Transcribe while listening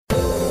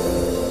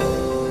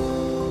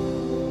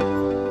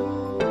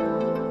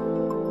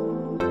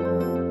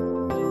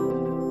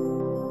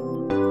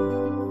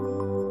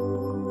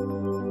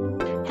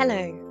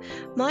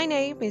My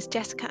name is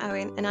Jessica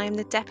Owen and I am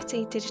the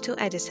Deputy Digital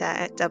Editor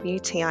at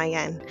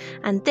WTiN,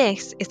 and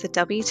this is the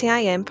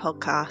WTiN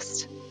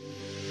Podcast.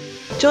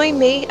 Join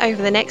me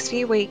over the next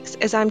few weeks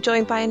as I'm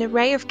joined by an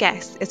array of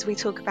guests as we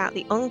talk about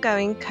the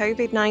ongoing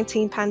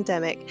Covid-19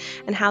 pandemic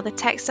and how the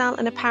textile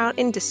and apparel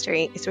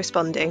industry is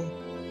responding.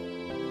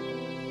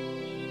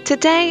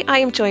 Today I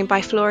am joined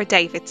by Flora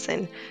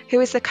Davidson,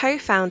 who is the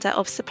co-founder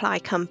of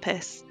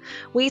SupplyCompass.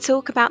 We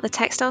talk about the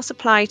textile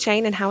supply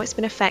chain and how it's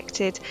been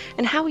affected,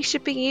 and how we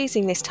should be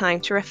using this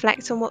time to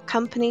reflect on what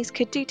companies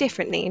could do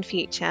differently in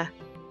future.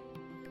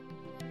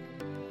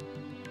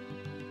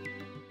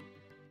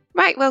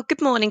 Right, well,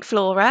 good morning,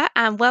 Flora,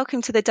 and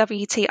welcome to the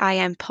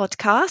WTiN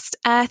podcast.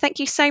 Thank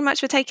you so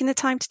much for taking the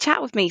time to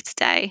chat with me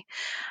today.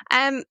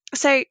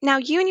 So now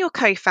you and your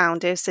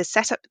co-founders have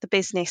set up the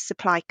business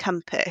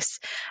SupplyCompass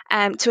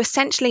to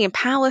essentially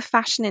empower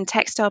fashion and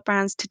textile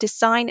brands to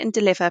design and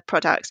deliver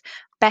products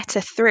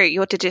better through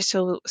your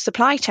digital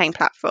supply chain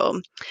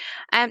platform.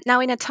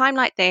 Now, in a time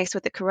like this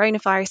with the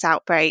coronavirus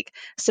outbreak,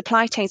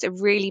 supply chains are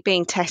really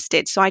being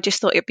tested. So I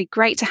just thought it'd be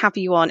great to have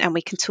you on and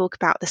we can talk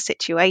about the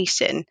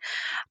situation.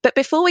 But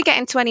before we get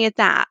into any of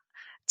that,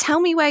 tell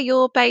me where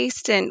you're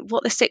based and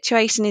what the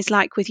situation is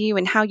like with you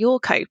and how you're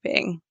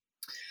coping.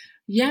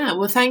 Yeah,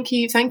 well, thank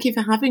you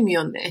for having me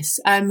on this.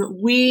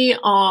 We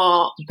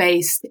are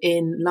based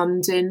in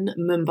London,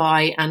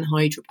 Mumbai and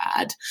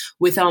Hyderabad,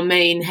 with our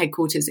main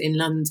headquarters in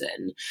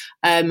London.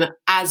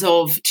 As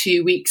of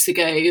 2 weeks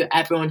ago,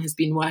 everyone has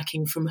been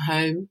working from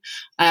home.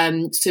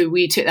 So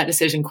we took that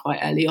decision quite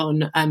early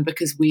on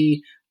because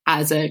we,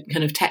 as a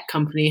kind of tech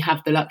company,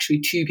 have the luxury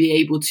to be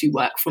able to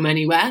work from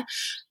anywhere.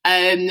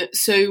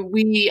 So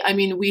we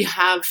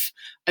have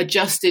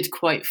adjusted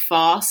quite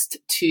fast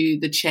to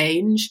the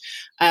change.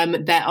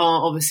 There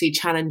are obviously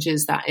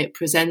challenges that it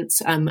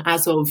presents.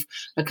 As of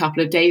a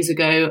couple of days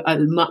ago,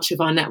 much of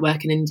our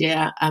network in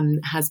India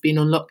has been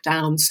on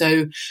lockdown.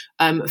 So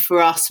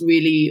for us,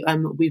 really,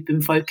 we've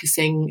been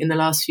focusing in the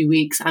last few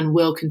weeks and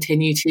will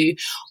continue to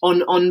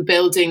on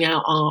building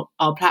out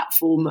our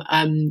platform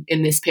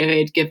in this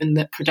period, given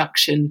that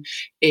production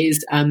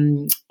is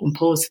on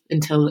pause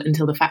until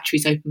the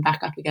factories open back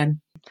up again.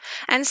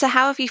 And so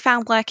how have you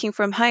found working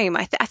from home?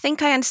 I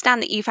think I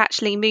understand that you've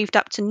actually moved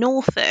up to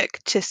Norfolk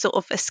to sort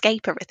of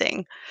escape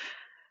everything.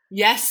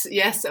 Yes.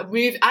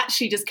 We've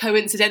actually just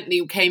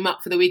coincidentally came up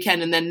for the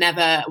weekend and then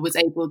never was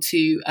able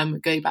to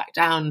go back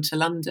down to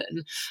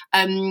London.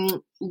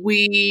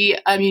 We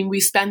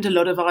spend a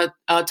lot of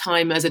our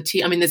time as a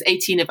team. I mean, there's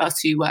 18 of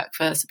us who work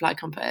for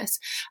SupplyCompass.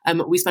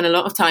 We spend a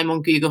lot of time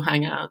on Google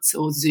Hangouts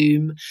or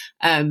Zoom,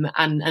 and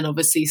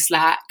obviously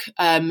Slack.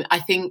 I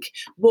think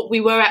what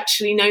we were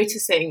actually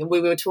noticing, we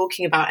were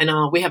talking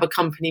about we have a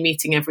company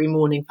meeting every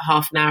morning for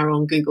half an hour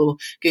on Google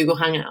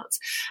Hangouts,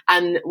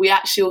 and we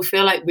actually all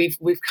feel like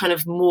we've kind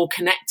of more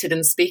connected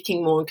and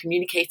speaking more and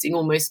communicating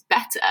almost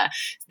better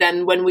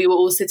than when we were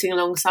all sitting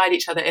alongside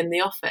each other in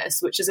the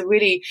office, which is a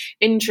really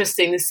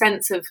interesting. The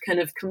sense of kind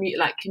of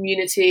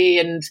community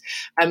and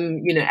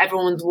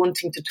everyone's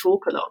wanting to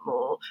talk a lot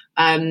more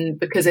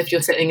because if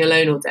you're sitting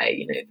alone all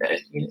day,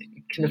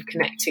 kind of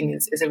connecting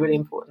is a really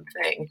important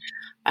thing.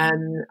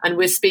 And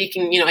we're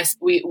speaking,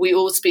 we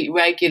all speak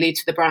regularly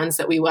to the brands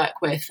that we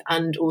work with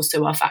and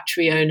also our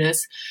factory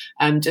owners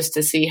just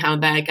to see how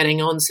they're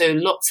getting on. So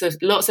lots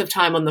of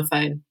time on the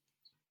phone.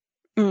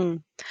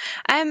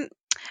 And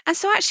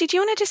so actually, do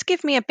you want to just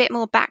give me a bit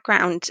more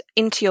background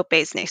into your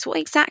business? What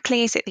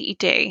exactly is it that you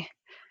do?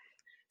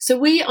 So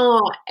we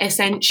are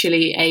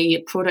essentially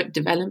a product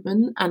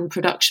development and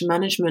production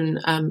management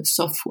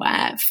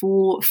software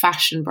for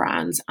fashion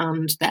brands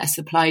and their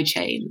supply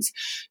chains.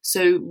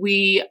 So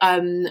we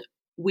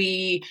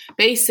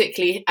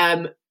basically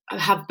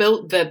have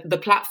built the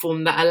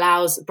platform that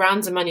allows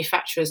brands and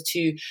manufacturers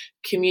to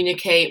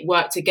communicate,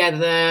 work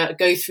together,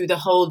 go through the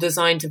whole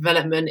design,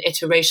 development,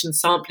 iteration,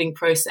 sampling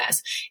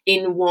process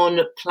in one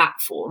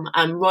platform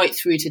right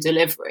through to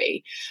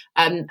delivery.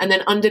 And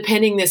then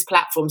underpinning this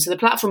platform, so the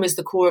platform is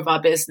the core of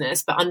our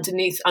business, but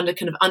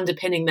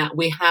underpinning that,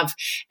 we have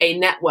a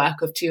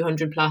network of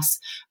 200 plus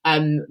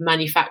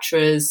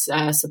manufacturers,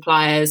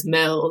 suppliers,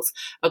 mills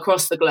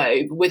across the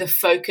globe with a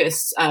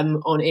focus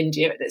on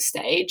India at this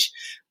stage.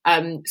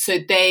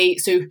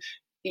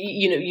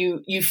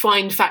 You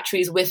find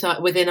factories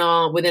within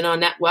our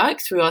network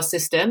through our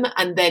system,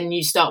 and then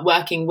you start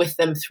working with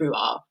them through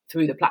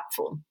the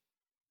platform.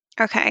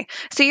 Okay,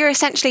 so you're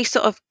essentially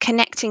sort of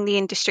connecting the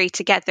industry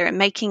together and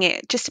making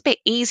it just a bit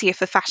easier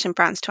for fashion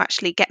brands to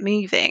actually get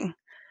moving.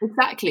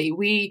 Exactly.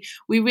 We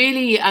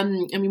really,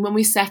 when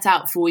we set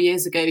out 4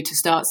 years ago to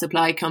start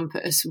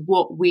SupplyCompass,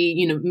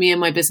 me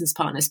and my business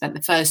partner spent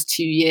the first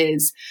 2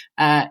 years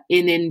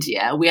in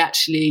India. We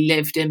actually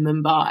lived in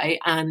Mumbai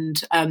and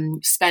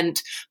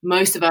spent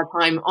most of our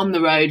time on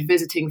the road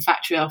visiting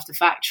factory after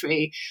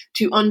factory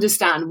to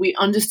understand. We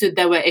understood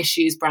there were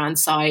issues brand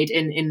side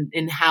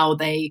in how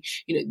they,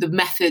 the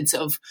methods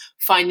of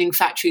finding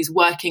factories,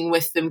 working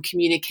with them,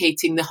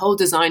 communicating. The whole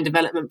design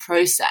development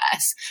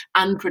process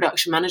and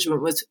production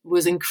management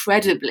was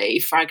incredibly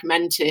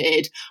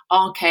fragmented,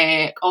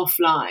 archaic,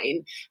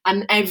 offline,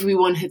 and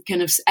everyone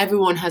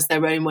has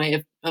their own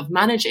way of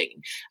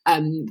managing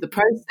the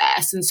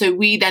process. And so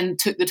we then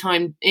took the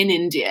time in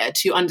India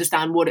to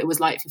understand what it was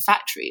like for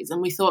factories.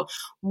 And we thought,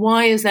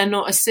 why is there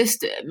not a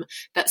system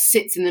that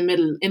sits in the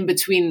middle, in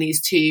between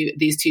these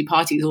two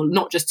parties, or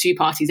not just two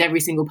parties, every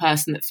single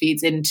person that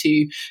feeds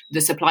into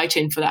the supply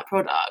chain for that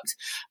product?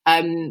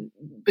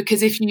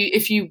 Because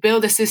if you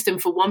build a system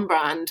for one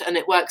brand and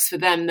it works for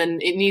them, then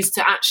it needs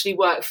to actually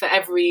work for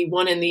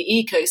everyone in the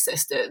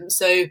ecosystem.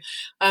 So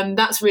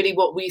that's really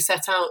what we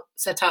set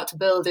out to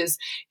build, is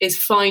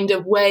find a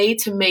way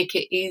to make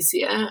it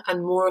easier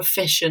and more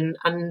efficient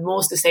and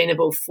more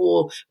sustainable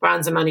for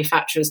brands and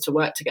manufacturers to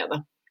work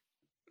together.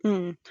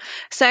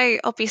 So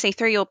obviously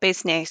through your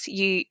business,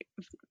 you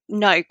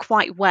know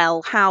quite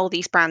well how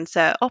these brands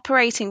are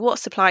operating, what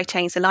supply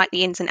chains are like,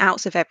 the ins and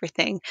outs of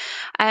everything.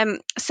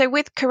 So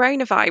with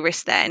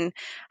coronavirus then,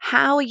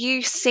 how are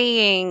you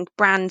seeing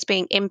brands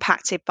being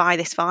impacted by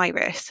this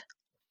virus?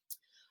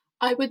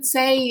 I would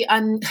say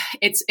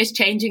it's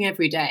changing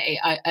every day.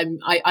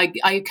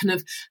 I kind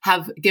of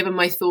have given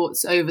my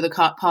thoughts over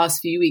the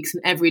past few weeks,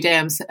 and every day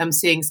I'm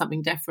seeing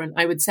something different.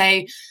 I would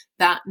say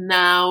that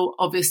now,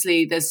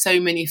 obviously, there's so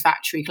many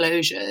factory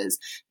closures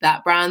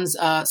that brands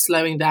are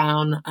slowing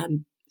down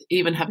and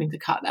even having to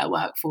cut their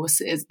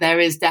workforces. There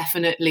is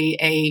definitely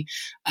a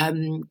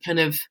kind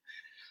of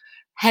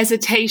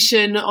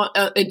hesitation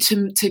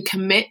to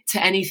commit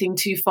to anything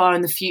too far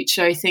in the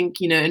future. I think,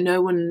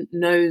 no one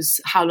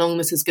knows how long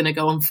this is going to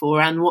go on for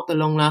and what the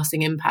long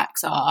lasting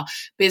impacts are.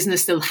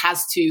 Business still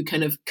has to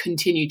kind of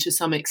continue to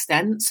some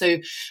extent. So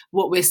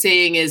what we're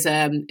seeing is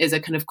a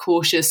kind of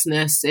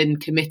cautiousness in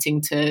committing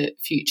to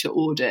future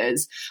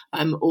orders,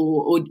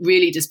 or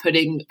really just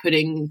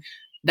putting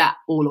that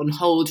all on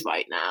hold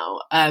right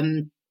now.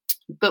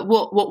 But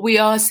what we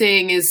are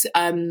seeing is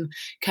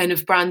kind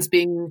of brands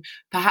being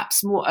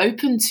perhaps more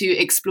open to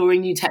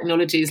exploring new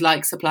technologies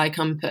like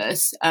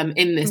SupplyCompass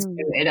in this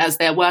period, as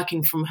they're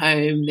working from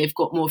home. They've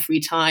got more free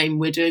time.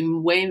 We're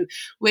doing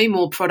way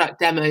more product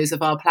demos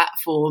of our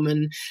platform,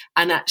 and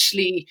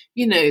actually,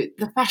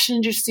 the fashion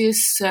industry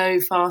is so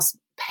fast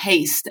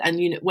paced,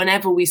 and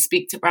whenever we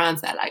speak to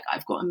brands, they're like,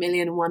 I've got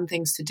 1,000,001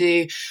 things to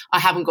do, I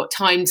haven't got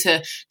time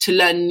to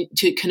learn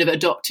to kind of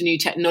adopt a new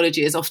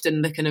technology, is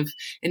often the kind of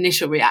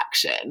initial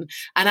reaction.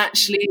 And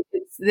actually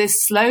it's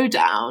this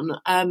slowdown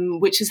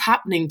which is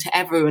happening to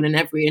everyone in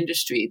every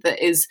industry,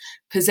 that is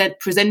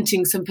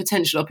presenting some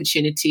potential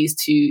opportunities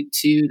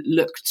to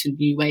look to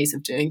new ways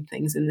of doing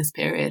things in this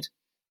period.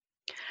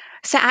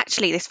 So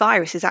actually this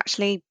virus is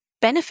actually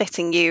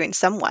benefiting you in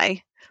some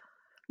way.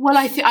 Well,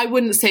 I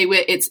wouldn't say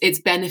it's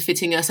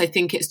benefiting us. I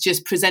think it's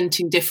just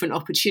presenting different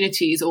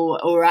opportunities,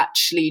 or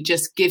actually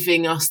just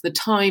giving us the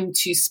time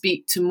to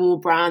speak to more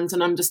brands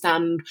and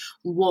understand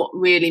what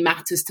really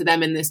matters to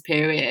them in this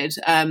period.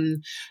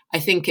 I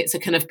think it's a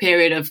kind of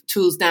period of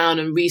tools down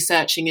and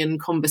researching and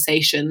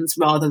conversations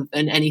rather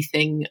than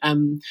anything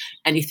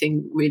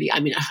really.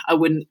 I mean, I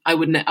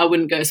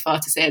wouldn't go as far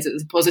to say as it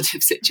was a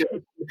positive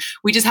situation.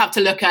 We just have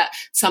to look at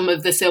some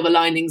of the silver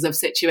linings of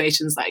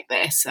situations like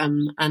this.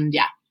 And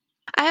yeah.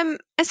 And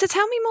so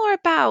tell me more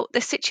about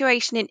the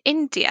situation in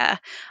India.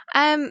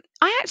 I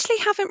actually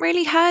haven't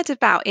really heard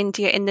about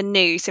India in the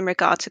news in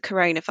regard to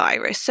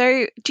coronavirus.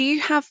 So do you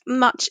have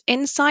much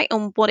insight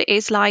on what it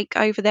is like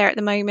over there at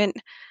the moment?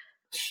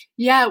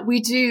 Yeah,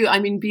 we do. I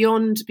mean,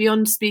 beyond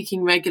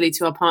speaking regularly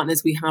to our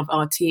partners, we have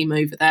our team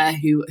over there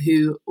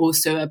who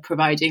also are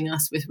providing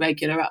us with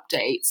regular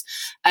updates.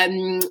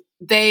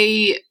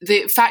 The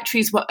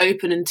factories were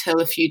open until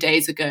a few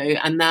days ago,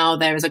 and now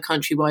there is a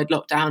countrywide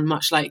lockdown,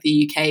 much like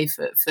the UK,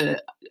 for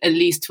at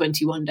least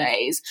 21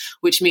 days,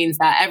 which means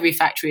that every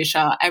factory is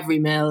shut, every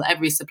mill,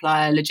 every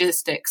supplier,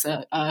 logistics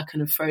are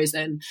kind of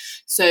frozen.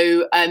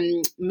 So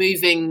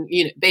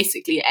moving,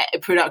 basically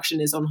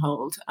production is on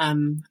hold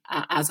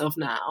as of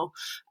now.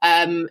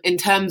 In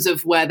terms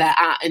of where they're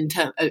at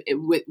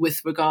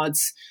with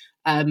regards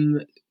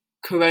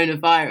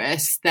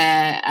coronavirus,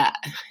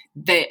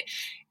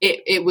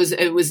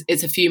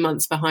 it's a few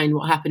months behind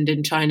what happened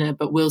in China,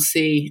 but we'll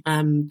see.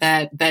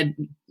 They're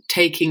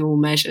taking all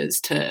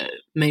measures to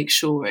make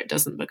sure it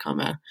doesn't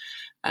become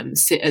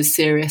as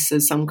serious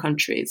as some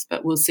countries,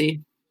 but we'll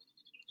see.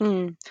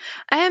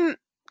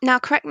 Now,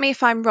 correct me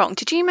if I'm wrong.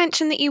 Did you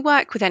mention that you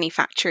work with any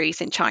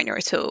factories in China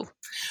at all?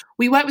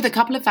 We work with a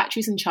couple of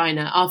factories in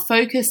China. Our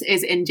focus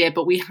is India,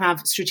 but we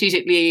have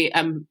strategically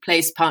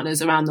placed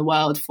partners around the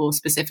world for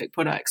specific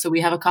products. So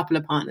we have a couple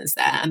of partners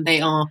there, and they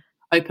are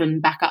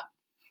open back up.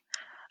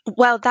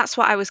 Well, that's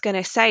what I was going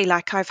to say.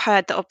 Like, I've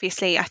heard that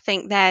obviously I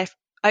think they're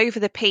over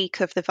the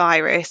peak of the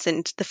virus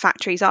and the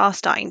factories are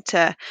starting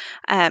to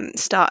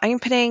start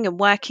opening and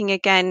working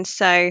again.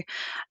 So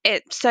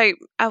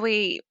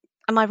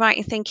am I right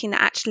in thinking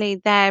that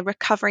actually they're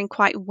recovering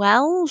quite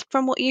well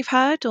from what you've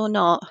heard, or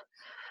not?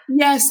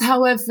 Yes,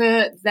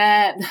 however,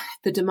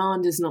 the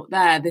demand is not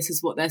there. This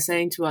is what they're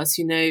saying to us.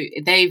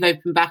 They've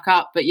opened back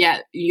up, but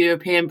yet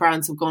European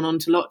brands have gone on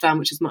to lockdown,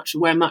 which is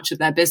where much of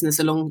their business,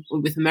 along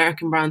with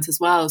American brands as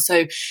well.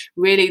 So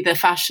really the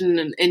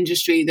fashion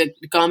industry, the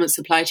garment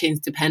supply chains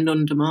depend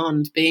on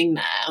demand being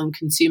there, on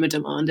consumer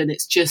demand, and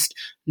it's just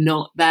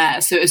not there.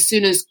 So as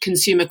soon as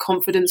consumer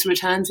confidence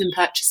returns in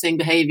purchasing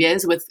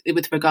behaviours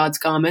with regards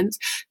garments,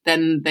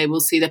 then they will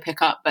see the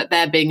pickup, but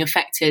they're being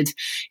affected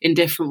in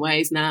different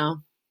ways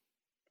now.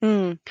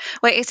 Well,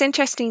 it's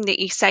interesting that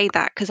you say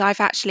that, because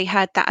I've actually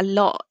heard that a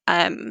lot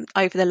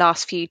over the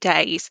last few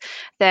days,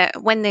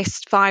 that when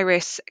this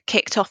virus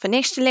kicked off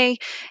initially,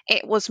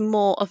 it was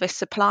more of a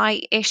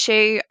supply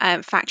issue.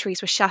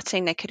 Factories were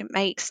shutting, they couldn't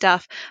make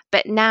stuff.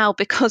 But now,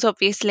 because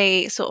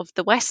obviously sort of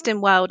the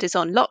Western world is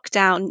on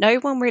lockdown, no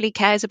one really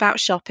cares about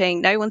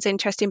shopping. No one's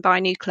interested in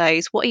buying new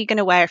clothes. What are you going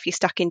to wear if you're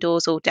stuck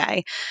indoors all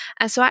day?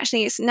 And so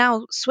actually it's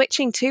now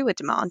switching to a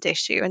demand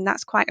issue, and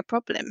that's quite a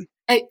problem.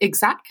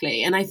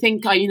 Exactly. And I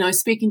think, I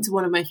was speaking to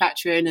one of my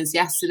factory owners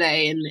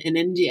yesterday in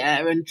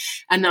India,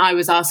 and I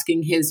was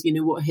asking his,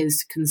 what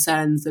his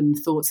concerns and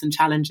thoughts and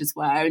challenges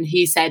were. And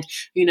he said,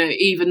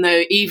 even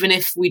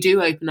if we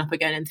do open up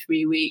again in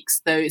 3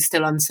 weeks, though it's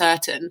still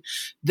uncertain,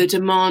 the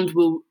demand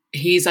will.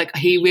 He's like,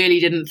 he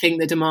really didn't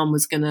think the demand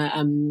was going to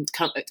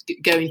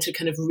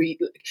kind of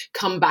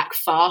come back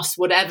fast.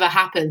 Whatever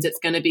happens, it's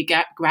going to be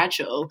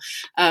gradual.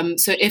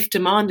 So if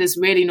demand is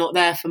really not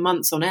there for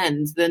months on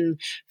end, then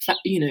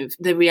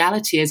the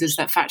reality is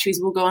that factories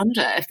will go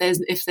under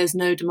if there's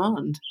no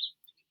demand.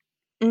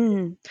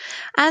 And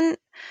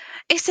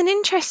it's an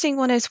interesting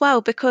one as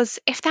well, because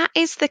if that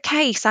is the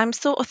case, I'm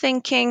sort of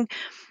thinking,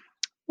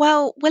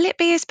 well, will it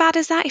be as bad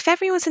as that if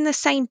everyone's in the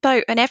same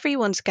boat and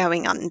everyone's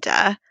going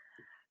under?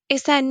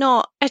 Is there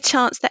not a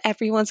chance that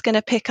everyone's going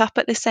to pick up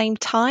at the same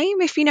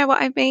time, if you know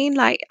what I mean?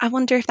 Like, I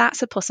wonder if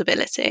that's a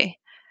possibility.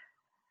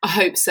 I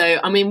hope so.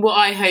 I mean, what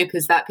I hope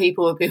is that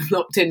people have been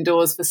locked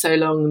indoors for so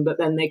long, but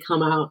then they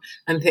come out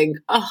and think,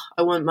 oh,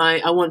 I want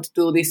to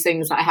do all these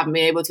things that I haven't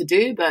been able to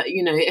do. But,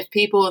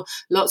 if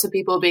lots of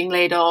people are being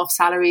laid off,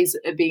 salaries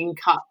are being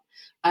cut,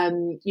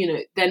 then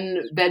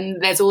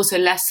there's also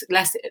less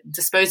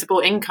disposable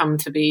income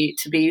to be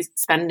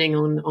spending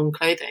on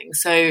clothing.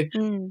 So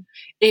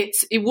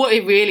what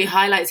it really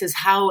highlights is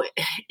how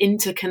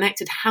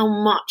interconnected, how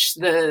much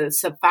the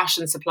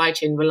fashion supply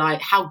chain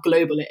how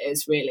global it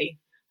is really.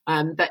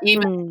 That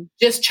even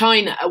just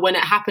China, when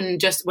it happened,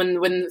 just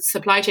when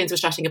supply chains were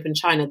shutting up in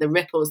China, the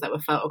ripples that were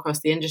felt across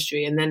the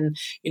industry, and then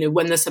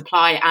when the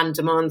supply and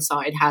demand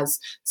side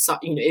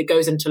it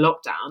goes into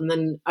lockdown,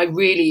 then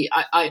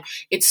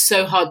it's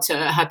so hard to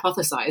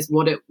hypothesize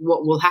what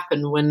will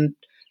happen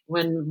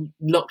when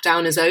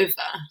lockdown is over.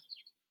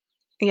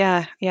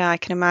 Yeah, I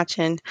can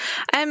imagine.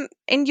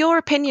 In your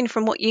opinion,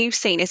 from what you've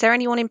seen, is there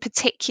anyone in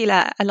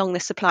particular along the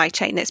supply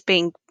chain that's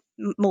being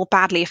more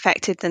badly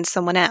affected than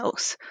someone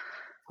else?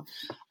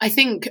 I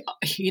think,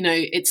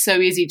 it's so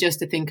easy just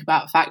to think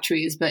about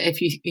factories, but if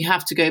you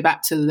have to go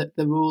back to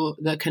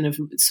the kind of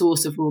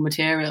source of raw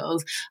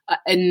materials.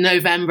 In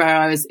November,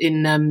 I was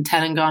in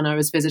Telangana. I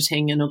was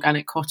visiting an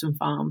organic cotton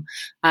farm,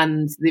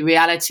 and the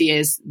reality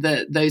is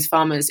that those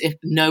farmers, if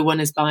no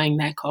one is buying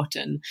their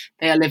cotton,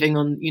 they are living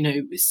on,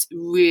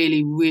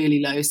 really,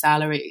 really low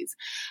salaries.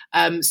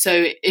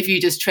 So if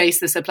you just trace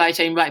the supply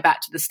chain right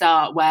back to the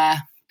start,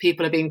 where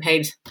people are being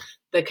paid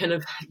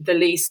the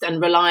least and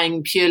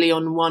relying purely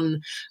on one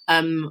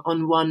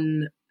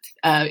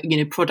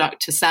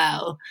product to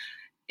sell,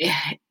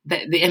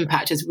 the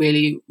impact is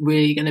really,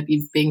 really going to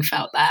be being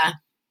felt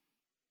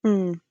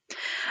there.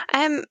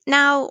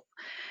 Now,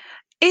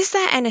 is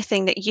there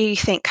anything that you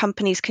think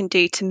companies can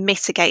do to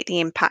mitigate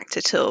the impact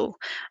at all?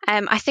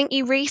 I think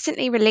you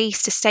recently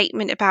released a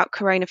statement about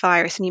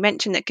coronavirus, and you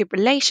mentioned that good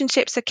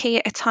relationships are key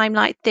at a time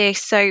like this.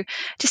 So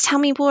just tell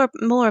me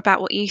more about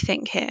what you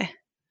think here.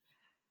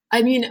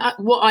 I mean,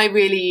 what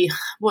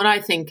I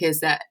think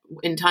is that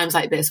in times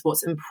like this,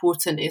 what's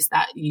important is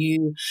that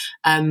you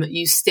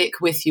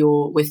stick with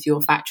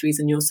your factories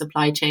and your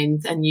supply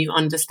chains, and you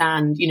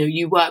understand,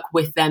 you work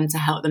with them to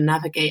help them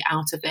navigate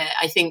out of it.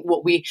 I think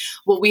what we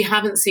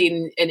haven't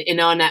seen in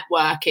our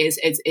network is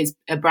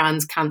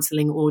brands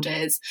cancelling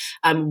orders.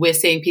 We're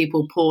seeing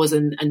people pause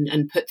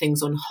and put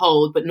things on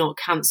hold, but not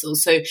cancel.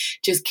 So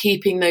just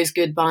keeping those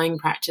good buying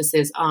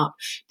practices up.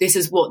 This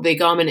is what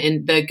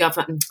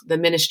the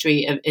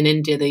ministry in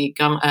India, the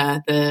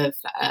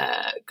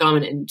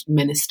garment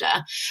minister,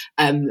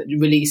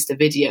 released a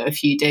video a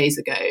few days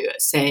ago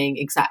saying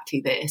exactly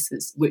this,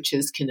 which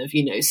is kind of,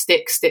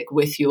 stick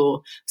with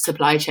your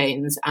supply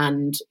chains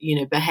and,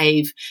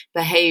 behave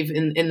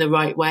in the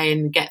right way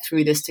and get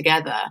through this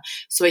together.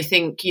 So I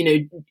think,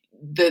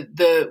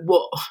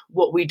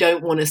 what we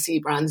don't want to see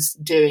brands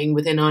doing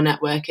within our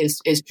network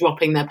is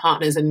dropping their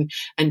partners and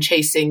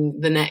chasing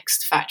the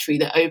next factory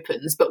that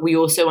opens. But we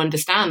also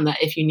understand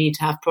that if you need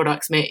to have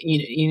products made,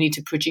 you need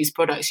to produce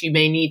products, you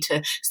may need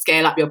to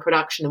scale up your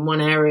production in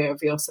one area of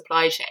your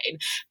supply chain,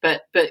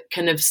 but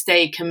kind of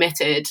stay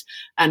committed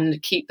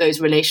and keep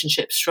those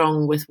relationships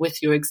strong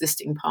with your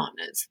existing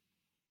partners.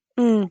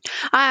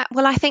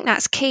 Well, I think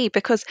that's key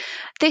because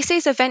this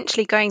is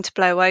eventually going to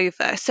blow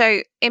over.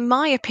 So, in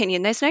my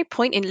opinion, there's no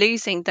point in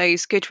losing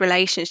those good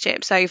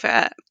relationships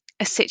over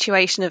a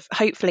situation of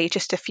hopefully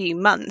just a few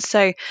months.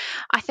 So,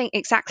 I think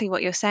exactly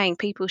what you're saying.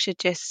 People should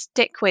just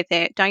stick with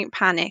it, don't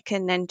panic,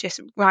 and then just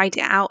ride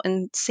it out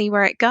and see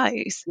where it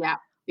goes. Yeah.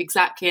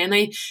 Exactly. And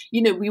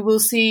we will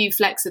see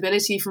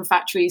flexibility from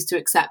factories to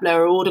accept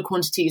lower order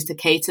quantities to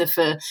cater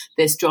for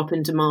this drop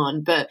in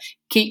demand. But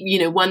keep,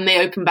 when they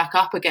open back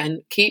up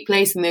again, keep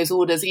placing those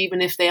orders,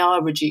 even if they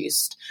are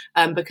reduced,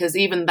 because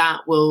even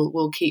that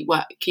will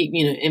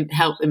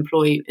help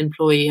employ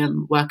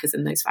workers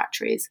in those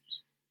factories.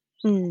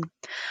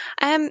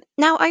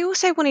 Now, I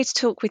also wanted to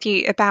talk with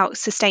you about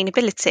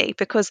sustainability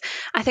because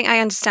I think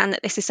I understand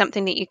that this is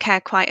something that you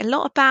care quite a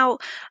lot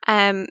about.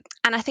 And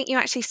I think you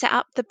actually set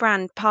up the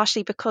brand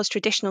partially because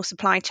traditional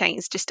supply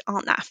chains just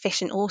aren't that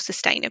efficient or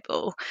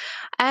sustainable.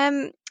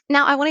 Now,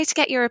 I wanted to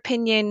get your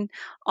opinion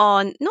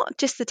on not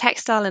just the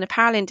textile and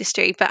apparel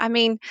industry, but I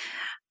mean,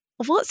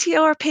 what's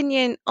your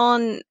opinion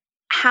on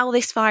how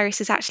this virus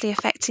is actually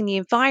affecting the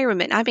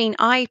environment? I mean,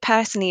 I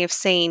personally have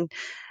seen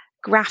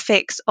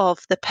graphics of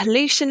the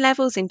pollution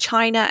levels in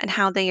China and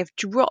how they have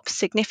dropped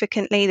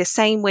significantly. The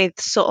same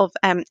with sort of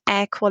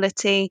air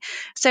quality.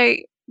 So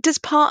does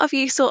part of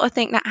you sort of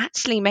think that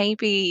actually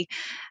maybe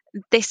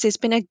this has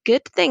been a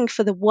good thing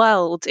for the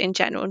world in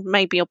general?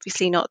 Maybe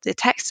obviously not the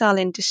textile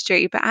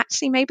industry, but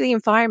actually maybe the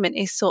environment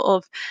is sort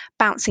of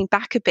bouncing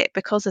back a bit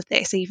because of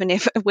this, even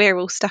if we're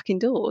all stuck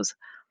indoors.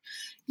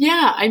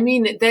 Yeah, I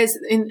mean, there's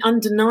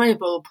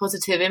undeniable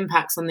positive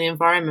impacts on the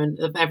environment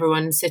of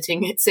everyone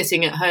sitting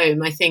at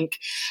home. I think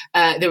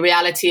the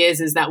reality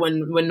is that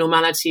when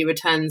normality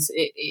returns,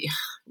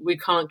 we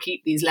can't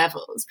keep these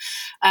levels.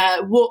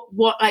 There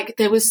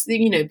was,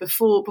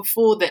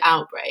 before the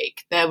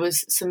outbreak, there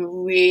was some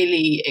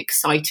really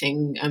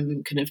exciting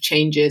kind of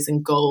changes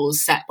and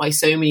goals set by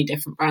so many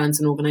different brands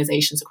and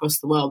organizations across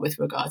the world with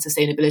regard to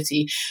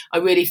sustainability. I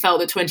really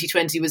felt that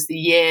 2020 was the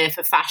year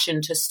for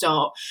fashion to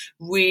start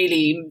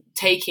really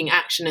taking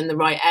action in the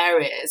right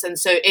areas. And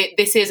so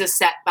this is a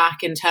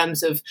setback in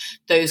terms of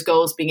those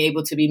goals being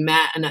able to be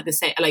met. And at the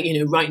same,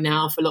 right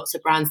now for lots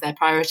of brands, their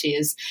priority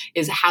is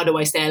how do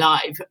I stay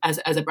alive as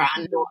a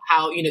brand, or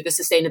how, the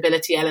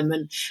sustainability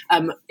element,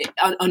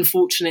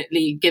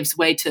 unfortunately gives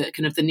way to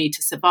kind of the need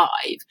to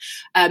survive.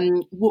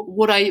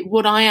 What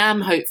I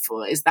am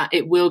hopeful is that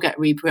it will get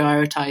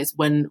reprioritized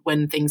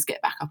when things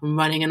get back up and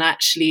running. And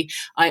actually,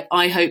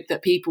 I hope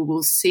that people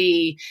will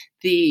see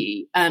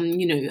the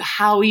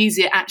how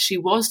easy it actually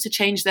was to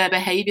change their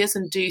behaviors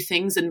and do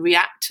things and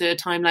react to a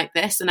time like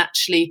this, and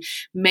actually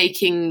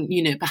making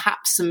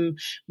perhaps some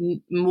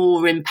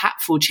more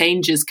impactful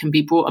changes can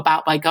be brought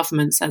about by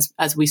governments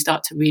as we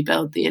start to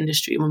rebuild the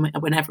industry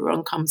when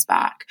everyone comes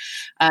back.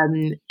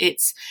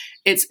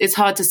 It's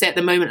hard to say at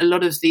the moment. A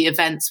lot of the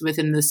events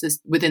within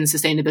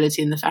sustainability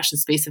in the fashion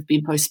space have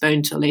been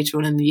postponed till later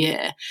on in the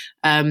year,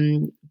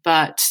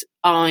 but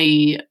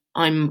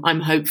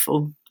I'm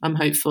hopeful. I'm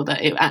hopeful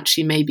that it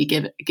actually maybe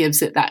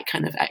gives it that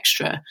kind of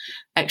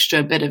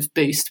extra bit of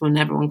boost when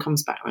everyone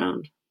comes back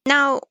around.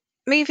 Now,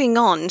 moving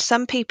on,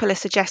 some people are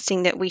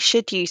suggesting that we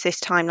should use this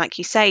time, like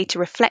you say, to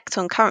reflect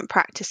on current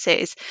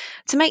practices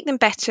to make them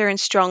better and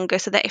stronger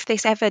so that if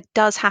this ever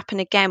does happen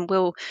again,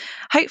 we'll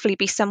hopefully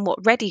be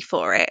somewhat ready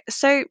for it.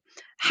 So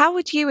how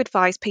would you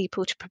advise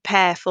people to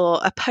prepare for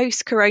a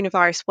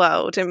post-coronavirus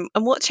world, and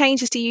what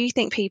changes do you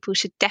think people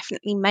should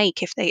definitely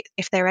make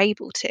if they're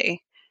able to?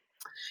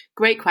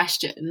 Great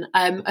question.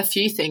 A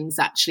few things,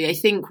 actually. I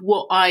think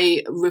what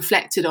I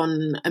reflected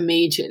on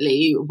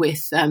immediately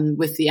with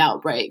the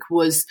outbreak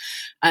was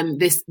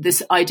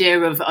this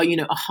idea of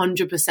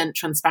 100%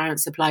 transparent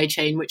supply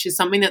chain, which is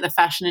something that the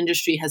fashion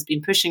industry has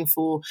been pushing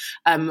for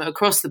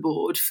across the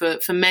board for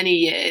many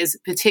years,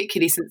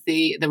 particularly since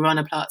the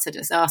Rana Plaza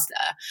disaster.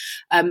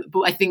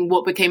 But I think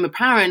what became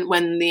apparent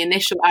when the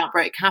initial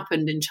outbreak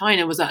happened in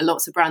China was that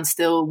lots of brands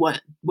still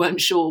weren't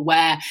sure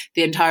where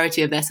the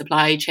entirety of their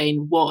supply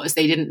chain was.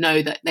 They didn't know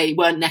that, they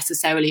weren't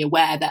necessarily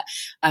aware that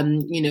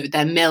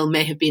their mill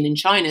may have been in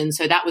China, and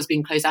so that was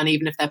being closed down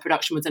even if their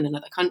production was in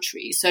another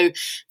country. So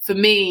for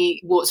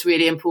me, what's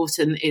really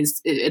important is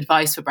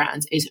advice for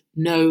brands is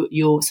know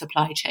your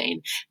supply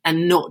chain,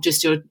 and not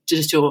just your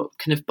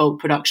kind of bulk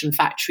production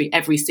factory,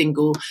 every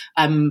single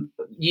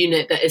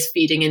unit that is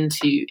feeding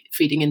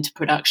into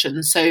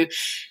production. So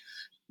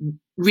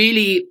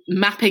really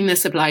mapping the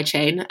supply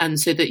chain, and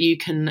so that you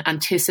can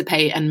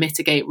anticipate and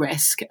mitigate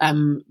risk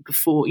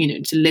before,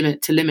 to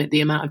limit the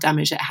amount of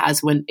damage it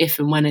has if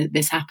and when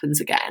this happens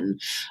again.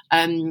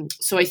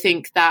 So I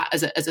think that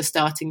as a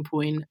starting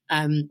point.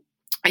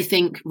 I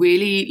think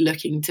really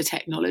looking to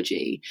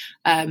technology.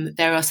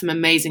 There are some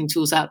amazing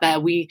tools out there.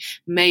 We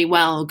may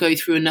well go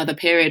through another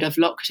period of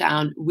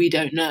lockdown. We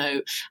don't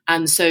know.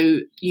 And so,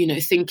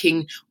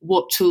 thinking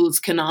what tools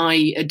can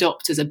I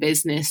adopt as a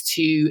business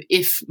to,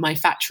 if my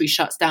factory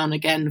shuts down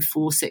again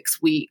for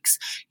 6 weeks,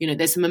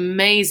 there's some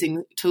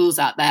amazing tools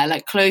out there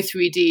like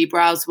Clo3D,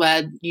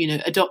 Browseware,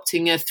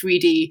 adopting a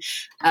 3D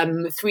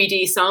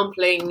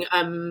sampling,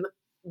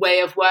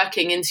 way of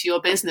working into your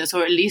business,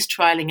 or at least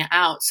trialing it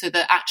out so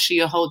that actually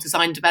your whole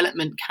design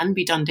development can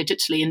be done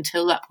digitally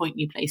until that point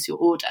you place your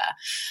order.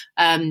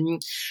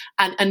 And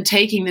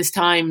taking this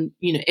time,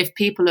 if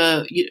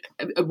people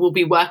will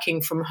be working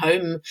from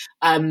home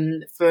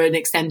for an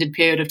extended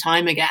period of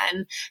time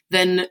again,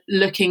 then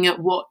looking at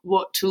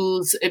what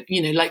tools,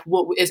 like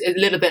what is a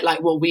little bit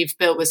like what we've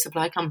built with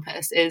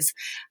SupplyCompass, is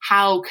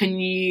how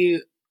can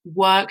you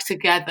work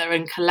together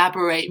and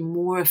collaborate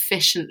more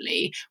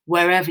efficiently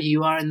wherever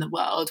you are in the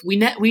world. We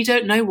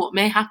don't know what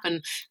may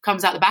happen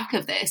comes out the back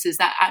of this, is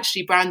that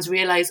actually brands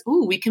realize,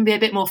 we can be a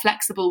bit more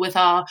flexible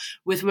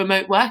with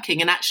remote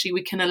working, and actually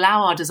we can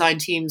allow our design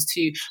teams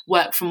to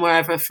work from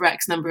wherever for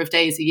X number of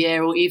days a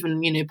year, or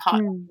even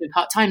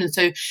part-time. And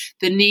so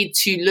the need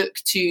to look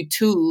to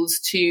tools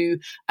to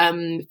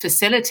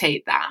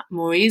facilitate that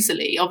more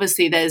easily.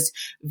 Obviously there's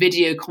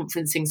video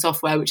conferencing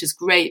software, which is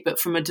great, but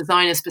from a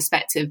designer's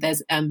perspective,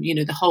 there's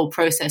the whole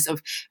process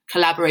of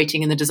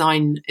collaborating in the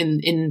design,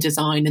 in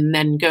design, and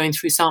then going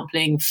through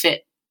sampling,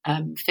 fit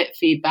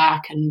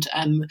feedback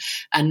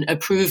and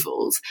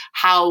approvals.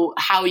 How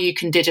you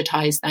can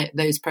digitize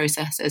those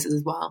processes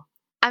as well.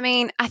 I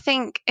mean, I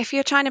think if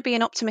you're trying to be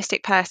an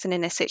optimistic person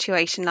in a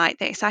situation like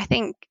this, I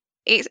think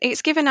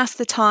it's given us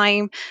the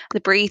time,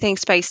 the breathing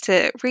space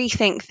to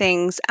rethink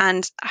things,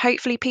 and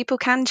hopefully people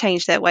can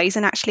change their ways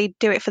and actually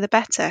do it for the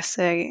better.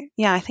 So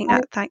yeah, I think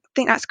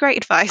that's great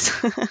advice.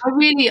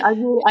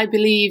 I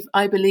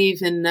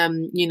believe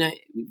in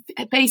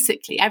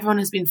basically everyone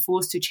has been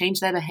forced to change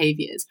their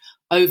behaviors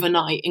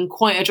overnight in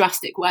quite a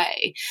drastic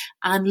way,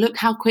 and look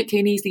how quickly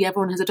and easily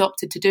everyone has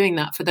adopted to doing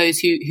that for those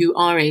who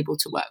are able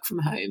to work from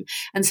home.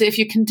 And so if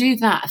you can do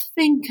that,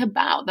 think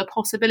about the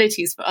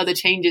possibilities for other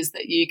changes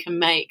that you can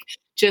make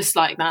just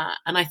like that.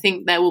 And I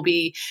think there will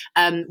be,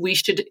 we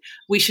should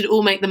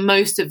all make the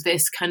most of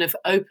this kind of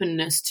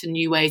openness to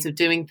new ways of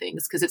doing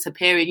things, because it's a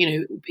period,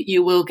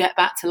 you will get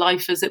back to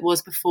life as it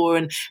was before,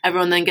 and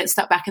everyone then gets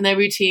stuck back in their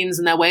routines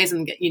and their ways,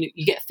 and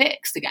you get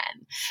fixed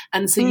again.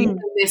 And so you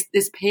have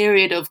this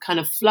period of kind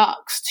of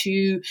flux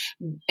to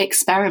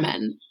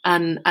experiment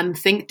and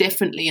think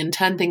differently and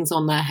turn things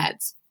on their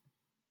heads.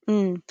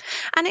 And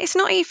it's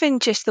not even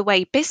just the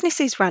way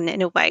businesses run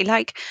in a way.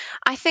 Like,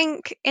 I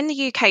think in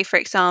the UK, for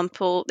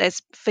example,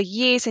 there's for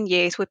years and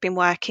years we've been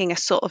working a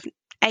sort of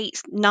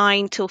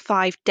 9 till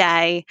 5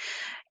 day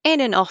in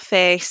an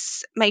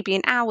office, maybe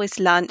an hour's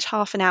lunch,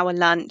 half an hour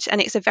lunch,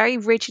 and it's a very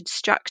rigid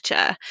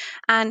structure.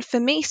 And for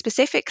me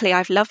specifically,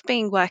 I've loved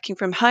working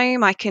from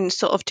home. I can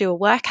sort of do a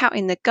workout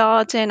in the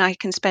garden. I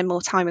can spend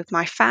more time with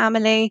my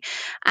family.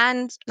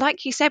 And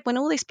like you said, when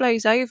all this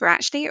blows over,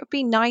 actually, it would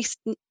be nice,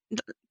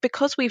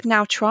 because we've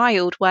now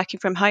trialed working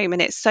from home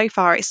and it's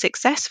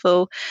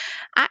successful.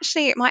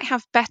 Actually, it might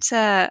have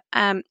better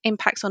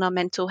impacts on our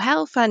mental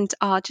health and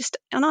on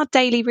our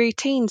daily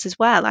routines as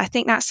well. I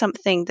think that's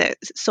something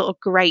that's sort of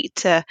great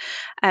to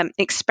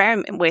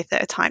experiment with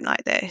at a time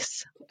like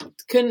this.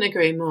 Couldn't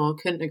agree more.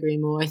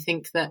 I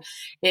think that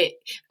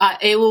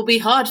it will be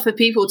hard for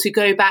people to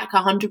go back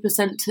 100%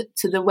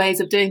 to the ways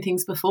of doing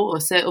things before.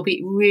 So it'll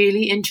be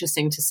really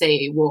interesting to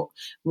see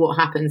what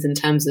happens in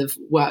terms of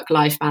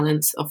work-life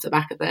balance off the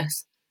back of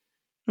this.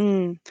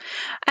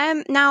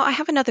 Now, I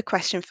have another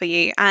question for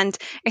you, and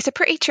it's a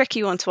pretty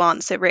tricky one to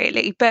answer,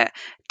 really. But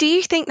do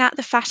you think that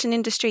the fashion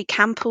industry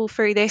can pull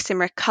through this and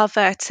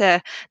recover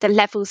to the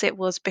levels it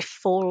was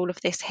before all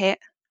of this hit?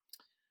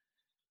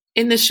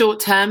 In the short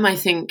term, I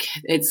think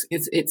there's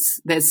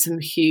some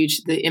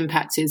huge, the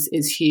impact is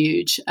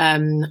huge.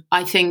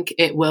 I think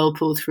it will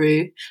pull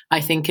through. I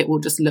think it will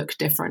just look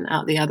different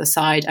out the other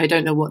side. I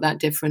don't know what that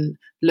different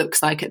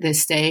looks like at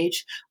this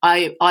stage.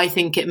 I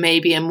think it may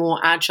be a more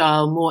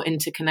agile, more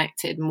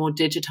interconnected, more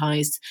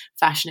digitized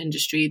fashion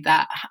industry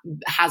that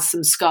has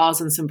some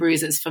scars and some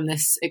bruises from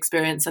this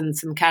experience and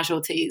some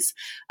casualties.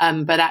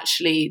 But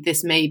actually,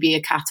 this may be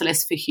a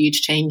catalyst for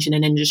huge change in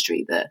an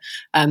industry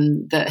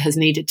that has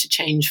needed to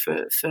change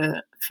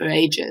for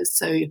ages.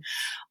 So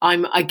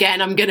I'm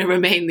going to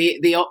remain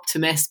the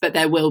optimist, but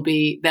there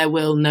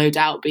will no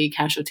doubt be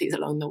casualties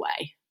along the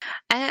way.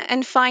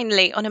 And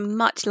finally, on a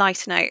much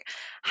lighter note,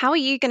 how are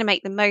you going to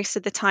make the most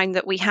of the time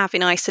that we have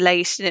in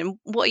isolation, and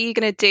what are you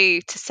going to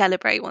do to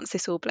celebrate once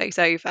this all blows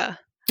over?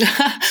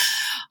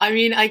 I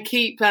mean, I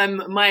keep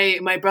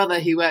my brother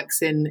who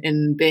works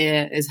in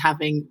beer is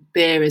having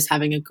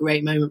a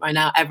great moment right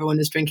now. Everyone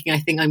is drinking. I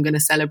think I'm going to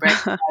celebrate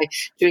by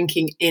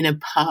drinking in a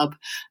pub.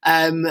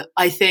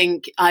 I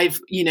think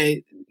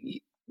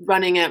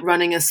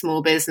running a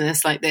small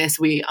business like this,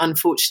 we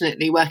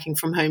unfortunately, working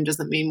from home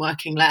doesn't mean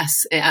working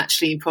less. It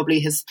actually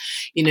probably has,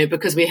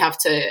 because we have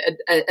to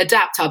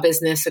adapt our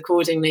business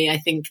accordingly. I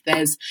think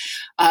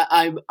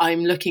I'm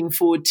looking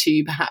forward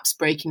to perhaps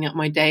breaking up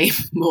my day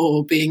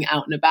more, being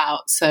out and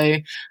about. So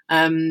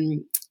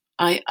I'm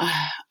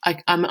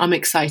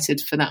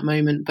excited for that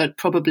moment, but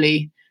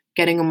probably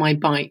getting on my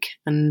bike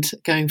and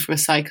going for a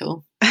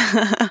cycle.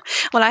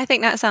 Well, I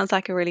think that sounds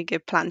like a really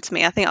good plan to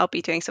me. I think I'll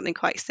be doing something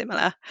quite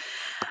similar.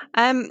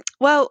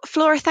 Well,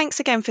 Flora, thanks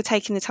again for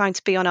taking the time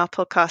to be on our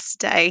podcast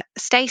today.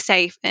 Stay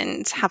safe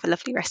and have a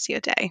lovely rest of your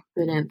day.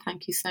 Brilliant.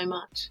 Thank you so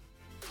much.